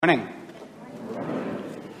Morning.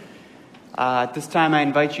 At this time, I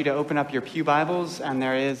invite you to open up your pew Bibles, and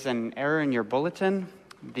there is an error in your bulletin.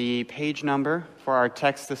 The page number for our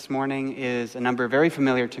text this morning is a number very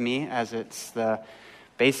familiar to me, as it's the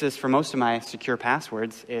basis for most of my secure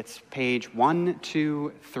passwords. It's page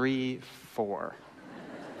 1234.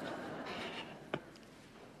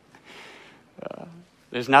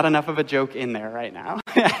 There's not enough of a joke in there right now.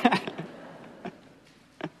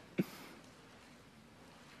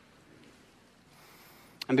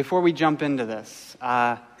 And before we jump into this,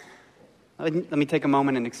 let me take a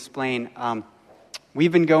moment and explain.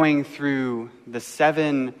 We've been going through the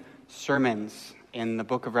 7 sermons in the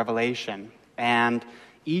book of Revelation, and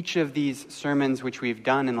each of these sermons, which we've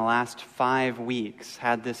done in the last 5 weeks,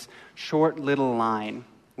 had this short little line,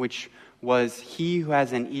 which was, "He who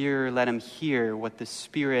has an ear, let him hear what the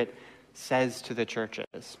Spirit says to the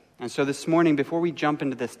churches." And so this morning, before we jump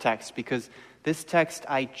into this text, because this text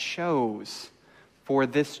I chose for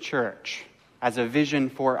this church as a vision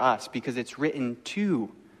for us, because it's written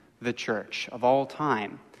to the church of all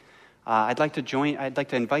time. I'd like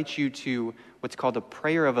to invite you to what's called a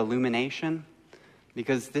prayer of illumination,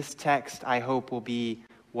 because this text, I hope, will be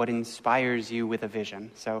what inspires you with a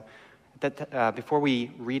vision. So before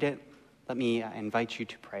we read it, let me invite you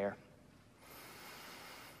to prayer.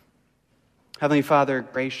 Heavenly Father,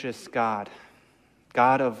 gracious God,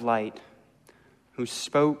 God of light, who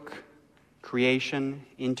spoke creation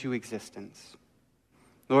into existence.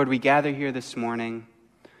 Lord, we gather here this morning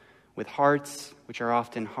with hearts which are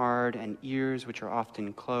often hard, and ears which are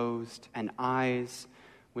often closed, and eyes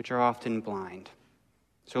which are often blind.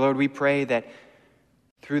 So Lord, we pray that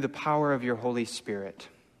through the power of your Holy Spirit,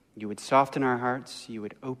 you would soften our hearts, you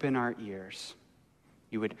would open our ears,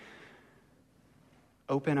 you would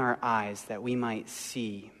open our eyes that we might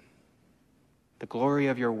see the glory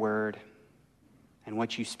of your word and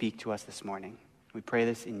what you speak to us this morning. We pray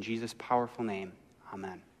this in Jesus' powerful name.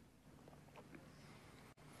 Amen.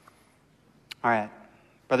 All right,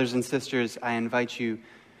 brothers and sisters, I invite you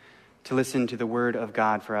to listen to the word of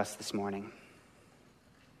God for us this morning.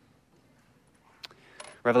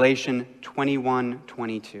 Revelation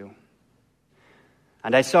 21:22.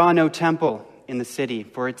 "And I saw no temple in the city,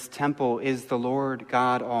 for its temple is the Lord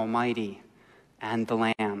God Almighty and the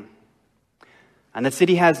Lamb. And the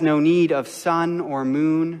city has no need of sun or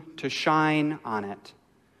moon to shine on it,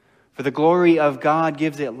 for the glory of God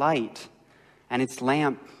gives it light, and its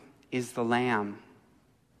lamp is the Lamb.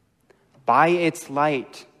 By its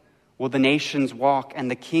light will the nations walk,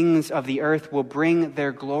 and the kings of the earth will bring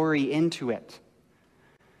their glory into it.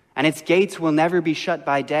 And its gates will never be shut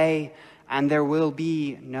by day, and there will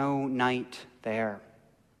be no night there.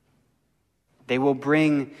 They will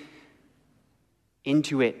bring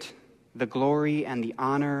into it the glory and the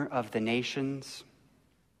honor of the nations.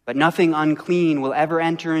 But nothing unclean will ever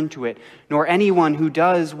enter into it, nor anyone who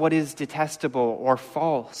does what is detestable or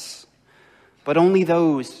false, but only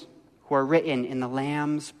those who are written in the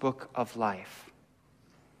Lamb's book of life.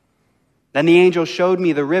 Then the angel showed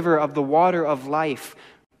me the river of the water of life,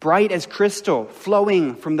 bright as crystal,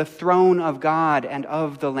 flowing from the throne of God and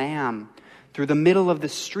of the Lamb, through the middle of the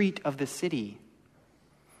street of the city.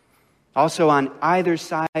 Also on either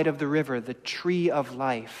side of the river, the tree of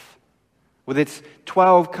life, with its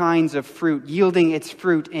 12 kinds of fruit, yielding its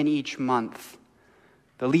fruit in each month.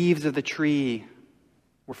 The leaves of the tree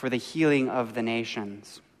were for the healing of the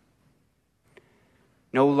nations.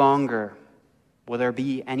 No longer will there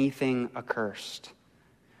be anything accursed,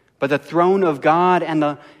 but the throne of God and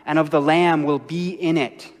of the Lamb will be in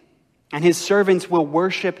it, and his servants will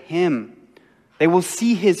worship him. They will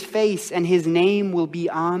see his face, and his name will be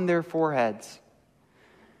on their foreheads.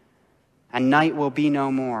 And night will be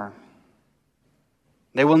no more.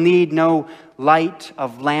 They will need no light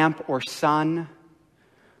of lamp or sun,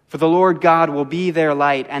 for the Lord God will be their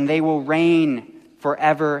light, and they will reign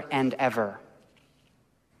forever and ever.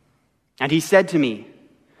 And he said to me,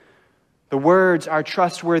 'The words are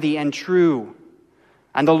trustworthy and true,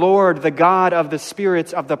 and the Lord, the God of the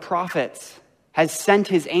spirits of the prophets, has sent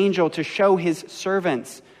his angel to show his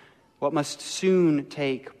servants what must soon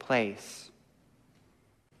take place.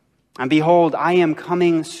 And behold, I am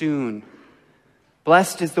coming soon.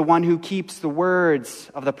 Blessed is the one who keeps the words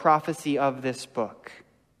of the prophecy of this book.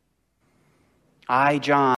 I,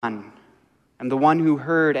 John, am the one who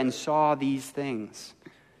heard and saw these things.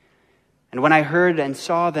 And when I heard and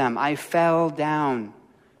saw them, I fell down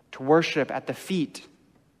to worship at the feet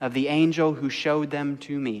of the angel who showed them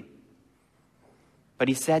to me. But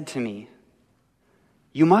he said to me,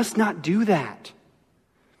 "You must not do that.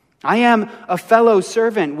 I am a fellow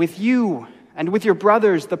servant with you and with your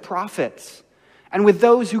brothers, the prophets, and with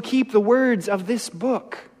those who keep the words of this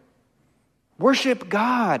book. Worship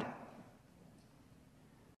God."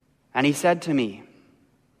 And he said to me,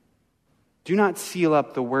 "Do not seal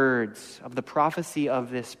up the words of the prophecy of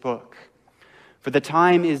this book, for the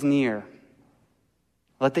time is near.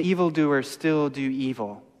 Let the evildoer still do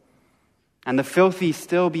evil, and the filthy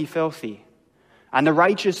still be filthy, and the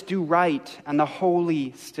righteous do right, and the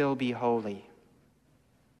holy still be holy.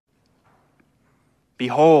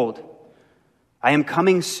 Behold, I am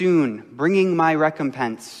coming soon, bringing my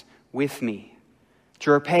recompense with me,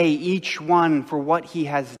 to repay each one for what he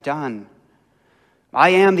has done. I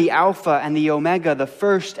am the Alpha and the Omega, the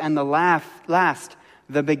first and the last,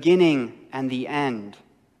 the beginning and the end.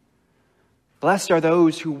 Blessed are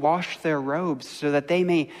those who wash their robes, so that they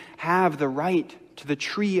may have the right to the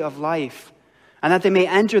tree of life, and that they may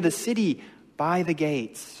enter the city by the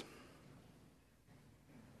gates.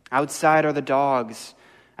 Outside are the dogs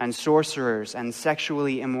and sorcerers and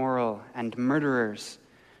sexually immoral and murderers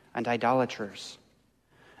and idolaters,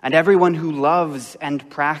 and everyone who loves and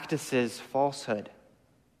practices falsehood.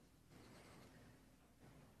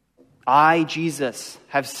 I, Jesus,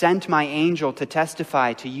 have sent my angel to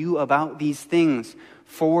testify to you about these things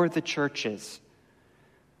for the churches.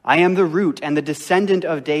 I am the root and the descendant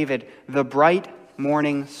of David, the bright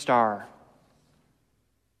morning star.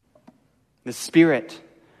 The Spirit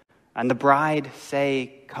and the bride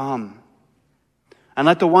say, 'Come.' And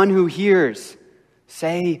let the one who hears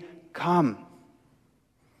say, 'Come.'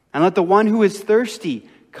 And let the one who is thirsty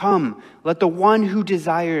come. Let the one who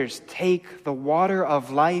desires take the water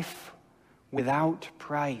of life without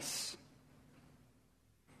price.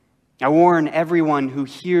 I warn everyone who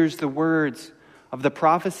hears the words of the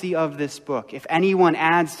prophecy of this book. If anyone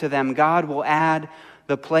adds to them, God will add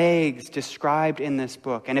the plagues described in this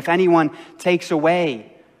book. And if anyone takes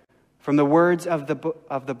away from the words of the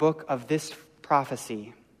book of this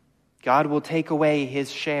prophecy, God will take away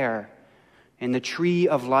his share in the tree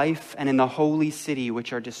of life and in the holy city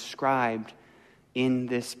which are described in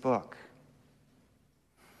this book.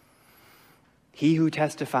 He who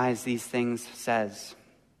testifies these things says,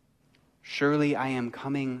 'Surely I am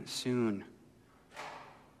coming soon.'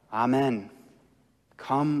 Amen.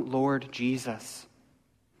 Come, Lord Jesus.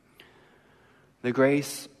 The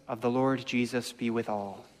grace of the Lord Jesus be with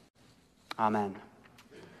all. Amen."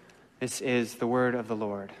 This is the word of the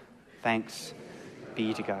Lord. Thanks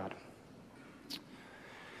be to God.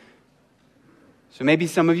 So maybe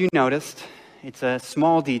some of you noticed, it's a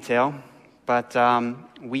small detail, but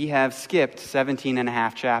we have skipped 17 and a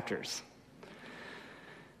half chapters.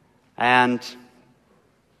 And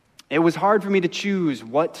it was hard for me to choose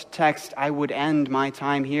what text I would end my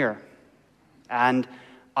time here. And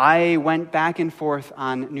I went back and forth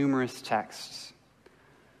on numerous texts.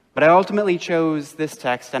 But I ultimately chose this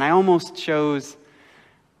text, and I almost chose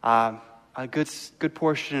a good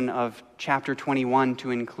portion of chapter 21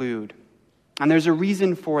 to include. And there's a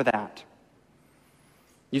reason for that.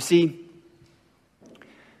 You see,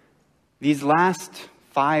 these last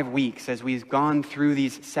 5 weeks, as we've gone through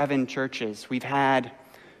these 7 churches, we've had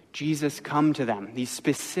Jesus come to them, these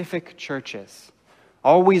specific churches,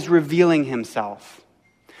 always revealing himself.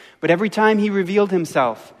 But every time he revealed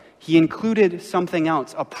himself, he included something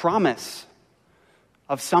else, a promise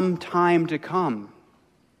of some time to come,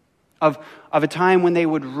 of a time when they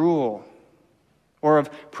would rule, or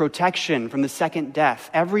of protection from the second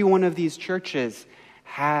death. Every one of these churches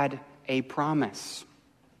had a promise.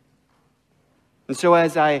 And so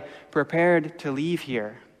as I prepared to leave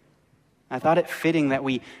here, I thought it fitting that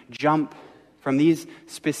we jump from these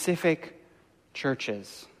specific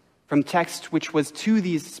churches, from text which was to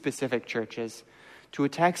these specific churches, to a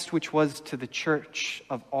text which was to the church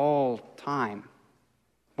of all time,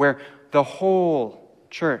 where the whole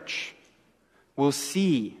church will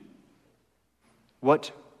see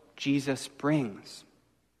what Jesus brings.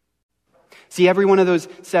 See, every one of those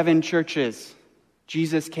 7 churches,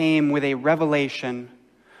 Jesus came with a revelation,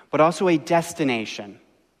 but also a destination,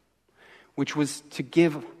 which was to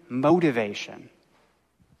give motivation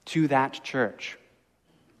to that church.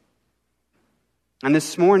 And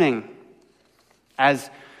this morning,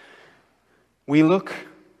 as we look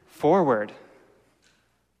forward,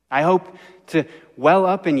 I hope to well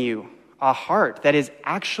up in you a heart that is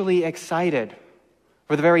actually excited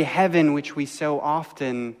for the very heaven which we so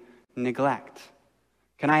often neglect.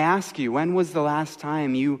 Can I ask you, when was the last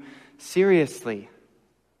time you seriously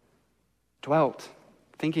dwelt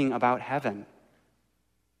thinking about heaven?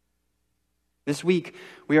 This week,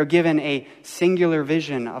 we are given a singular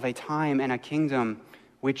vision of a time and a kingdom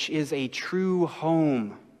which is a true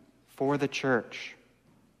home for the church.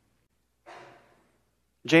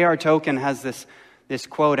 J.R. Tolkien has this this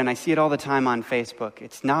quote, and I see it all the time on Facebook.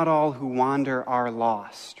 It's not all who wander are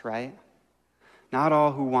lost, right? Not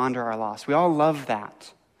all who wander are lost. We all love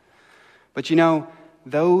that. But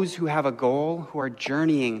those who have a goal, who are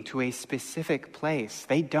journeying to a specific place,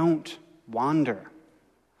 they don't wander.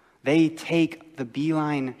 They take the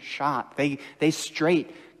beeline shot. They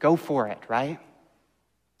straight go for it, right?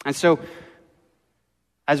 And so,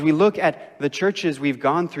 as we look at the churches we've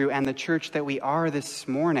gone through and the church that we are this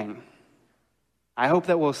morning, I hope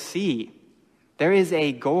that we'll see there is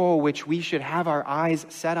a goal which we should have our eyes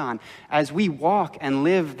set on. As we walk and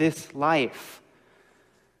live this life,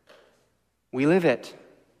 we live it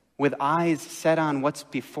with eyes set on what's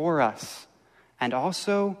before us and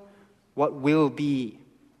also what will be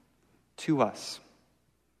to us.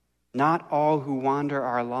 Not all who wander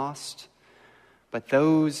are lost, but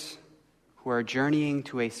those who are journeying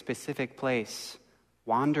to a specific place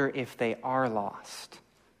wander if they are lost.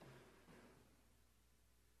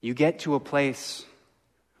 You get to a place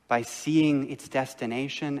by seeing its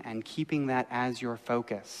destination and keeping that as your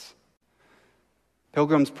focus.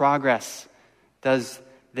 Pilgrim's Progress does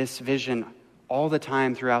this vision all the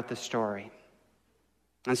time throughout the story.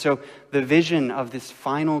 And so the vision of this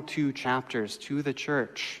final 2 chapters to the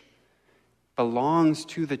church belongs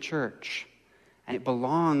to the church, and it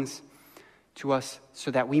belongs to us so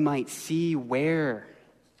that we might see where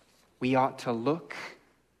we ought to look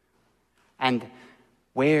and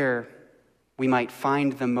where we might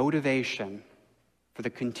find the motivation for the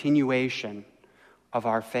continuation of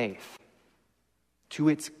our faith to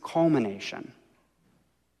its culmination.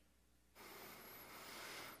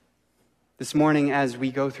 This morning, as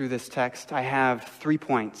we go through this text, I have 3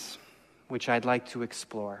 points which I'd like to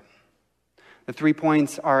explore. The 3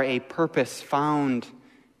 points are a purpose found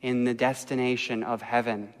in the destination of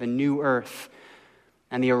heaven, the new earth,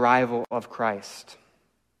 and the arrival of Christ.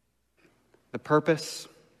 The purpose,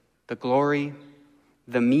 the glory,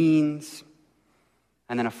 the means,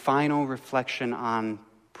 and then a final reflection on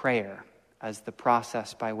prayer as the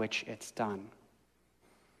process by which it's done.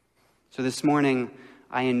 So this morning,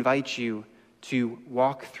 I invite you to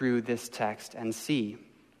walk through this text and see,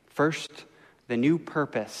 first, the new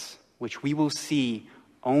purpose, which we will see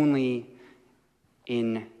only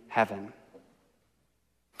in heaven.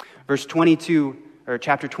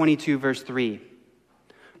 Chapter 22, verse 3.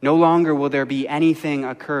 No longer will there be anything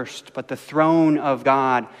accursed, but the throne of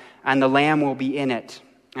God and the Lamb will be in it,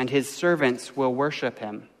 and his servants will worship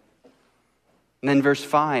him. And then verse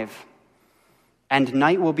 5. And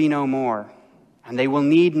night will be no more, and they will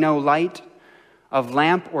need no light of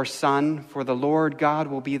lamp or sun, for the Lord God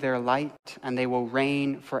will be their light, and they will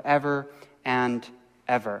reign forever and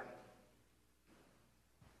ever.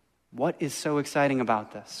 What is so exciting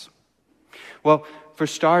about this? Well, for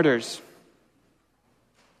starters,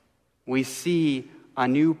 we see a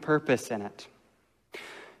new purpose in it.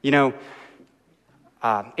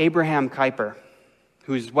 Abraham Kuyper,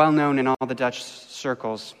 who's well known in all the Dutch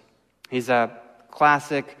circles, he's a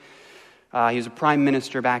classic. He was a prime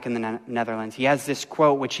minister back in the Netherlands. He has this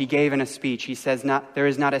quote which he gave in a speech. He says, "There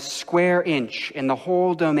is not a square inch in the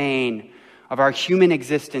whole domain of our human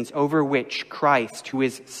existence over which Christ, who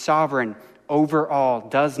is sovereign over all,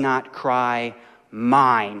 does not cry,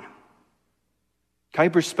 'Mine.'"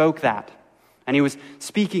 Kuyper spoke that, and he was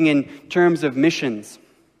speaking in terms of missions.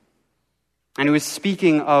 And he was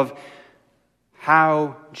speaking of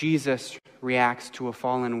how Jesus reacts to a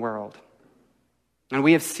fallen world. And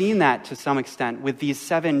we have seen that to some extent with these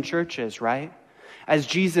 7 churches, right? As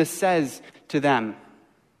Jesus says to them,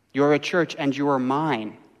 "You're a church and you are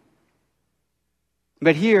mine."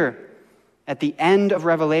 But here, at the end of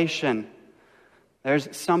Revelation,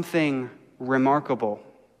 there's something remarkable.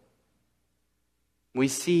 We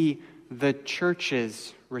see the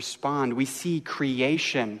churches respond. We see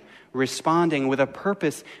creation responding with a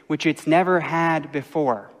purpose which it's never had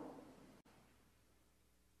before.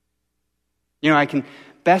 I can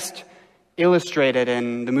best illustrate it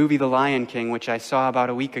in the movie The Lion King, which I saw about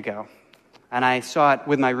a week ago. And I saw it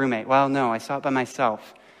with my roommate. Well, no, I saw it by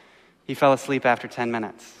myself. He fell asleep after 10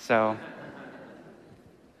 minutes, so.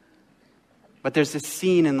 But there's this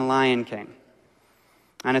scene in The Lion King.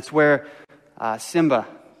 And it's where Simba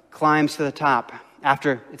climbs to the top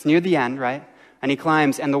after, it's near the end, right? And he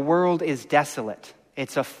climbs, and the world is desolate.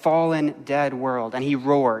 It's a fallen, dead world. And he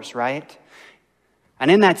roars, right?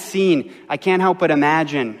 And in that scene, I can't help but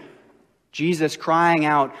imagine Jesus crying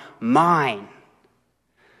out, "Mine."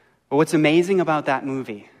 But what's amazing about that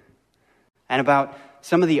movie and about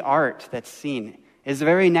some of the art that's seen is the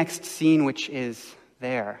very next scene which is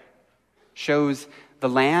there. Shows the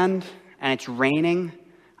land, and it's raining,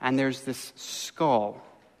 and there's this skull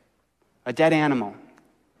a dead animal.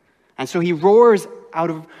 And so he roars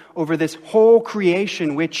over this whole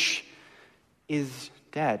creation which is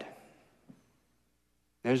dead.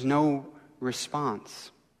 There's no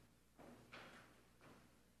response.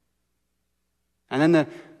 And then the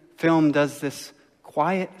film does this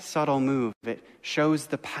quiet, subtle move. It shows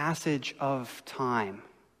the passage of time.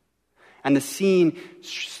 And the scene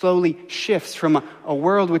slowly shifts from a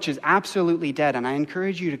world which is absolutely dead. And I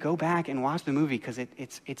encourage you to go back and watch the movie because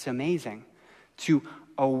it's amazing. To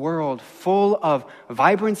a world full of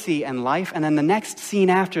vibrancy and life. And then the next scene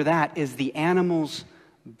after that is the animals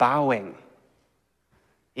bowing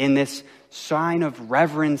in this sign of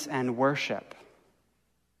reverence and worship.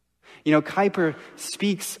 You know, Kuyper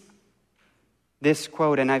speaks this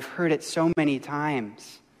quote, and I've heard it so many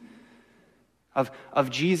times, of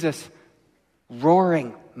Jesus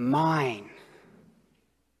roaring, mine.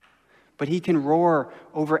 But he can roar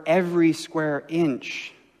over every square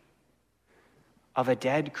inch of a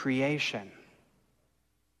dead creation.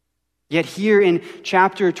 Yet here in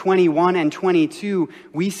chapter 21 and 22,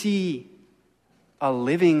 we see a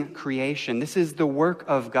living creation. This is the work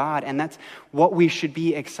of God, and that's what we should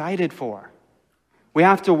be excited for. We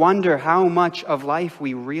have to wonder how much of life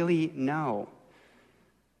we really know.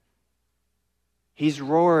 He's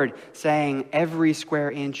roared, saying, every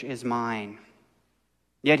square inch is mine.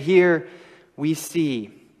 Yet here we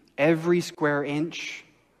see every square inch,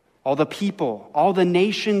 all the people, all the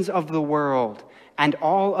nations of the world, and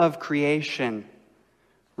all of creation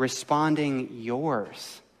responding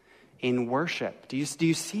yours in worship. Do you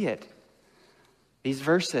see it? These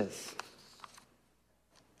verses.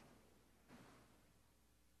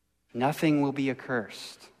 Nothing will be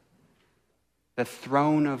accursed. The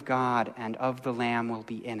throne of God and of the Lamb will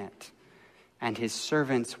be in it, and his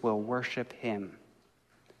servants will worship him.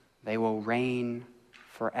 They will reign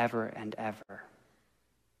forever and ever.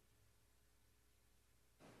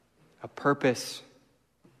 A purpose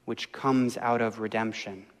which comes out of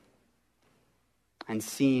redemption and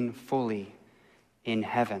seen fully in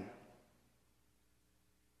heaven.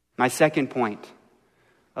 My second point,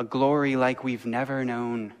 a glory like we've never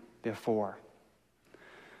known before.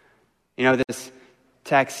 You know, this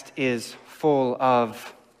text is full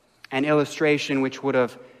of an illustration which would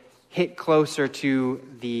have hit closer to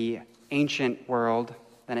the ancient world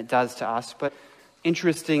than it does to us. But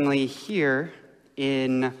interestingly, here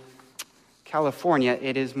in California,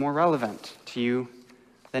 it is more relevant to you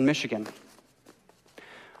than Michigan.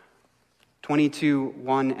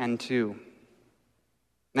 22:1 and 2.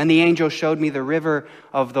 Then the angel showed me the river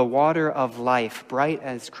of the water of life, bright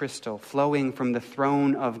as crystal, flowing from the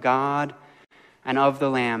throne of God and of the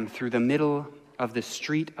Lamb through the middle of the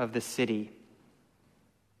street of the city.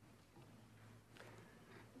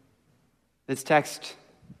 This text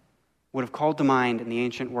would have called to mind in the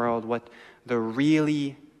ancient world what the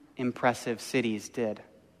really impressive cities did.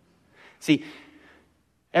 See,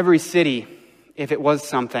 every city, if it was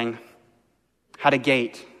something, had a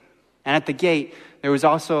gate. And at the gate, there was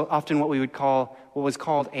also often what was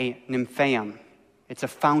called a nymphaeum. It's a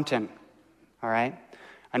fountain, all right?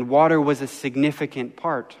 And water was a significant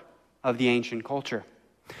part of the ancient culture.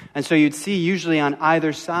 And so you'd see usually on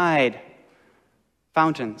either side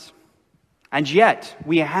fountains. And yet,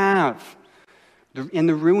 we have, in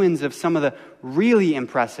the ruins of some of the really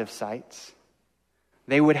impressive sites,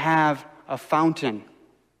 they would have a fountain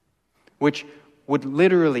which would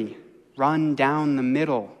literally run down the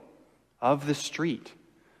middle of the street,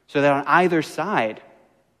 so that on either side,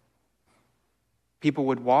 people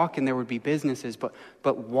would walk and there would be businesses,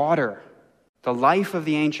 but water, the life of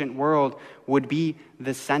the ancient world, would be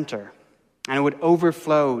the center, and it would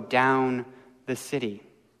overflow down the city.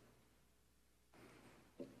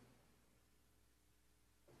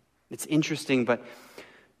 It's interesting, but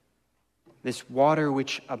this water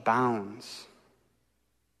which abounds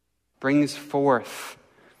brings forth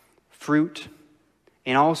fruit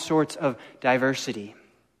in all sorts of diversity.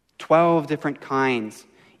 12 different kinds,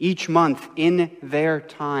 each month in their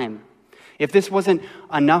time. If this wasn't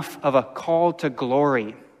enough of a call to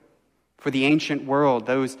glory for the ancient world,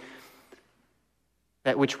 those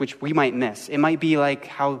that which we might miss, it might be like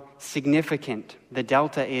how significant the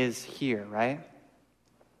delta is here, right?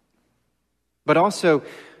 But also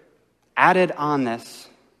added on this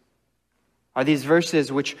are these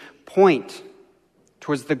verses which point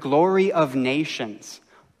towards the glory of nations,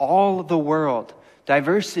 all the world,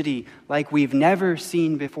 diversity like we've never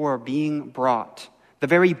seen before being brought, the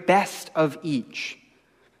very best of each.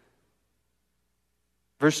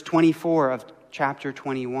 Verse 24 of chapter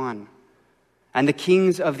 21, and the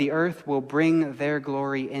kings of the earth will bring their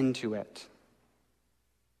glory into it.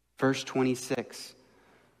 Verse 26,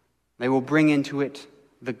 They will bring into it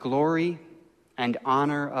the glory and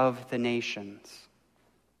honor of the nations.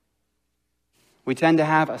 We tend to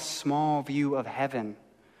have a small view of heaven.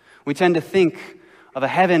 We tend to think of a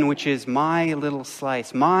heaven which is my little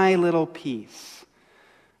slice, my little piece.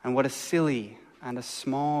 And what a silly and a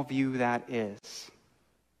small view that is.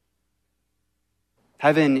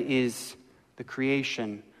 Heaven is the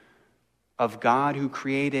creation of God who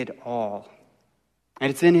created all. And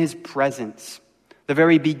it's in his presence. The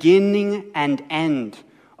very beginning and end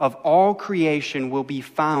of all creation will be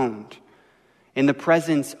found in the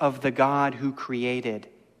presence of the God who created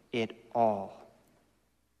it all.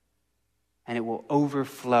 And it will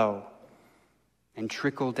overflow and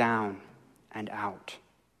trickle down and out.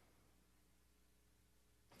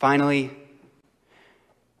 Finally,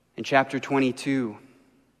 in chapter 22,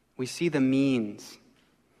 we see the means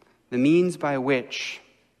by which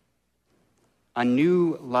a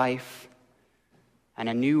new life and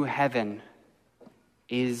a new heaven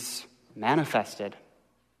is manifested.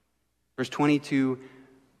 Verse 22,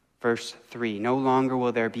 verse 3, no longer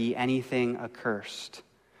will there be anything accursed,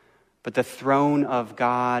 but the throne of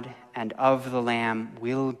God and of the Lamb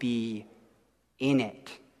will be in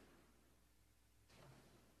it.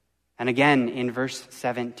 And again in verse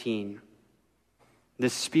 17, the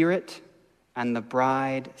Spirit and the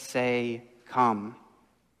bride say, "Come."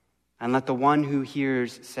 And let the one who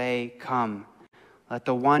hears say, "Come." Let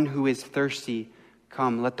the one who is thirsty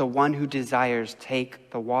come. Let the one who desires take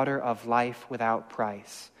the water of life without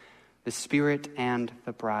price. The Spirit and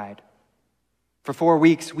the bride. For 4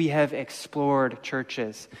 weeks we have explored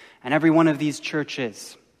churches, and every one of these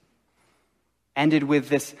churches ended with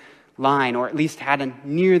this line, or at least had a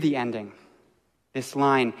near the ending. This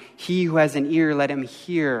line, "He who has an ear, let him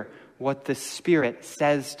hear what the Spirit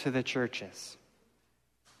says to the churches."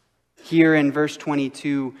 Here in verse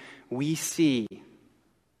 22, we see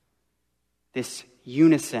this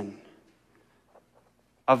unison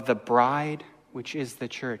of the bride, which is the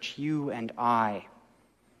church, you and I,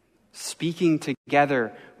 speaking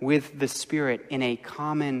together with the Spirit in a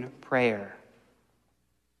common prayer.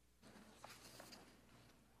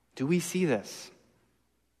 Do we see this?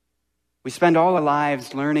 We spend all our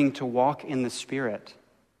lives learning to walk in the Spirit.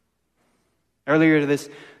 Earlier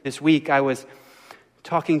this week, I was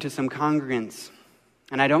talking to some congregants,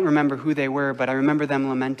 and I don't remember who they were, but I remember them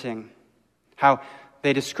lamenting how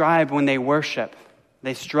they described when they worship,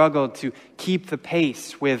 they struggled to keep the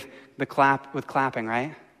pace with clapping,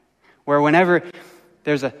 right? Where whenever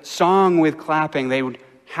there's a song with clapping, they would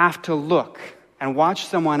have to look and watch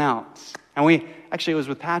someone else. And it was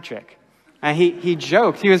with Patrick. And he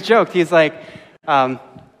joked. He's like,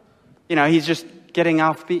 he's just getting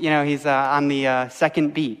off beat. He's on the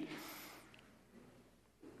second beat.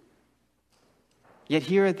 Yet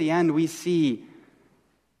here at the end, we see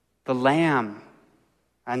the Lamb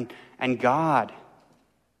and God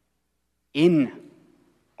in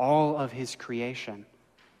all of his creation.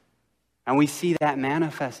 And we see that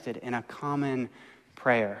manifested in a common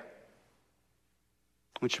prayer.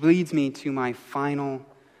 Which leads me to my final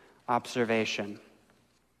observation.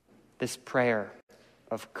 This prayer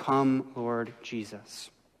of "Come, Lord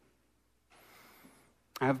Jesus."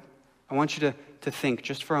 I want you to think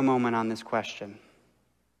just for a moment on this question.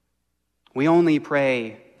 We only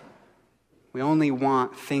pray, we only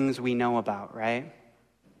want things we know about, right?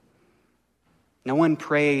 No one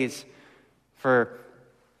prays for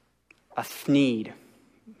a thneed,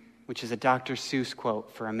 which is a Dr. Seuss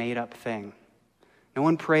quote for a made-up thing. No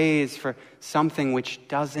one prays for something which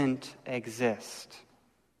doesn't exist,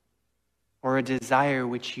 or a desire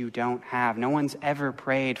which you don't have. No one's ever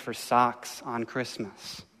prayed for socks on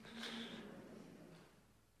Christmas.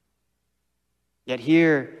 Yet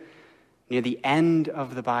here, near the end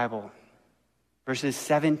of the Bible, verses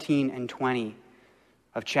 17 and 20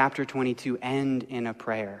 of chapter 22 end in a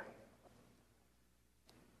prayer.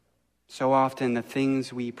 So often the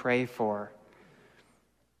things we pray for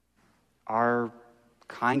are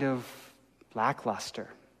kind of lackluster.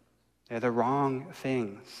 They're the wrong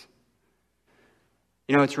things.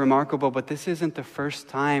 It's remarkable, but this isn't the first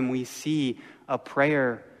time we see a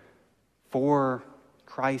prayer for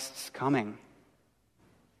Christ's coming.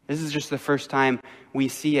 This is just the first time we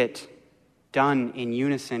see it done in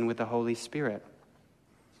unison with the Holy Spirit.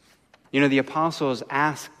 The apostles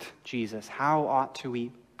asked Jesus, "How ought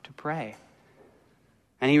we to pray?"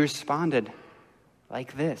 And he responded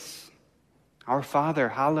like this: Our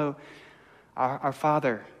Father, our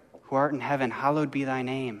Father who art in heaven, hallowed be thy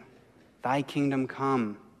name. Thy kingdom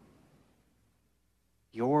come.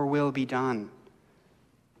 Your will be done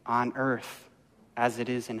on earth as it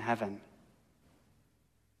is in heaven.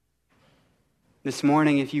 This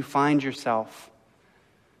morning, if you find yourself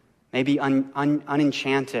maybe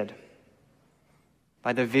unenchanted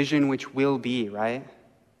by the vision which will be, right,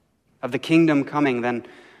 of the kingdom coming, then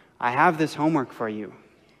I have this homework for you.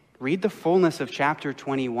 Read the fullness of chapter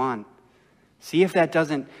 21. See if that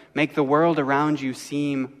doesn't make the world around you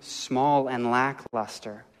seem small and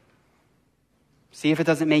lackluster. See if it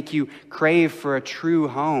doesn't make you crave for a true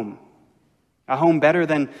home. A home better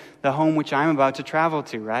than the home which I'm about to travel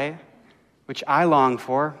to, right? Which I long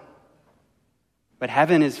for. But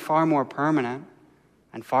heaven is far more permanent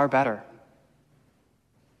and far better.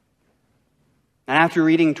 And after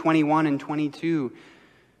reading 21 and 22,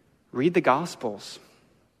 read the Gospels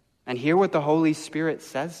and hear what the Holy Spirit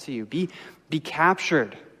says to you. Be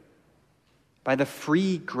captured by the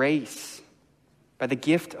free grace, by the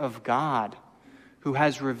gift of God who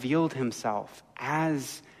has revealed himself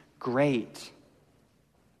as great.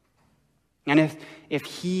 And if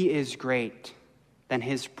he is great, then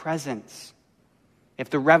his presence, if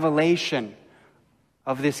the revelation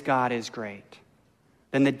of this God is great,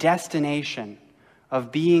 then the destination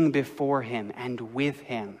of being before him and with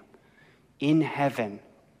him in heaven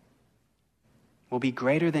will be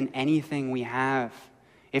greater than anything we have.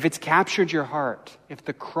 If it's captured your heart, if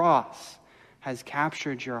the cross has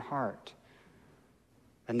captured your heart,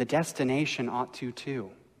 then the destination ought to too.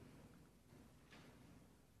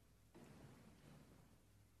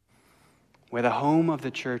 Where the home of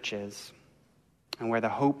the church is, and where the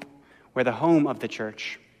home of the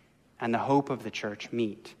church and the hope of the church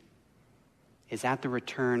meet, is at the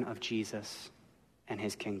return of Jesus and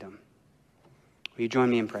his kingdom. Will you join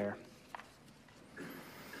me in prayer?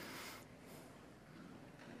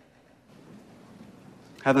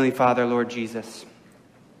 Heavenly Father, Lord Jesus,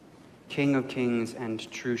 King of kings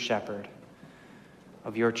and true shepherd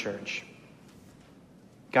of your church,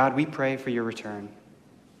 God, we pray for your return.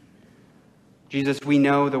 Jesus, we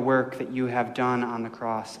know the work that you have done on the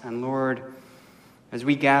cross. And Lord, as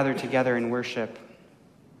we gather together in worship,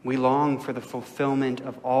 we long for the fulfillment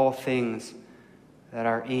of all things that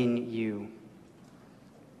are in you.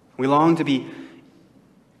 We long to be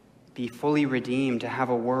fully redeemed, to have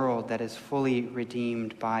a world that is fully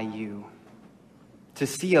redeemed by you. To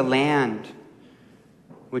see a land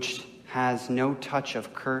which has no touch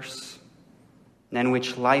of curse, and in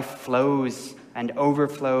which life flows and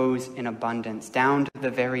overflows in abundance down to the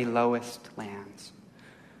very lowest lands.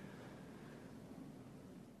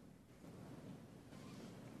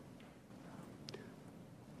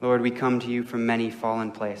 Lord, we come to you from many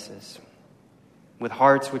fallen places, with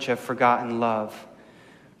hearts which have forgotten love,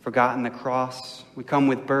 forgotten the cross. We come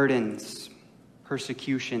with burdens,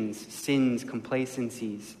 persecutions, sins,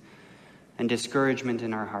 complacencies, and discouragement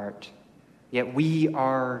in our heart. Yet we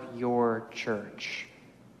are your church.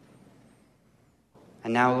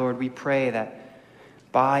 And now, Lord, we pray that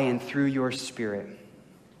by and through your Spirit,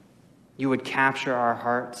 you would capture our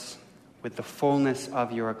hearts with the fullness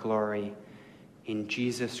of your glory in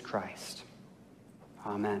Jesus Christ.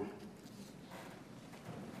 Amen.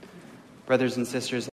 Brothers and sisters,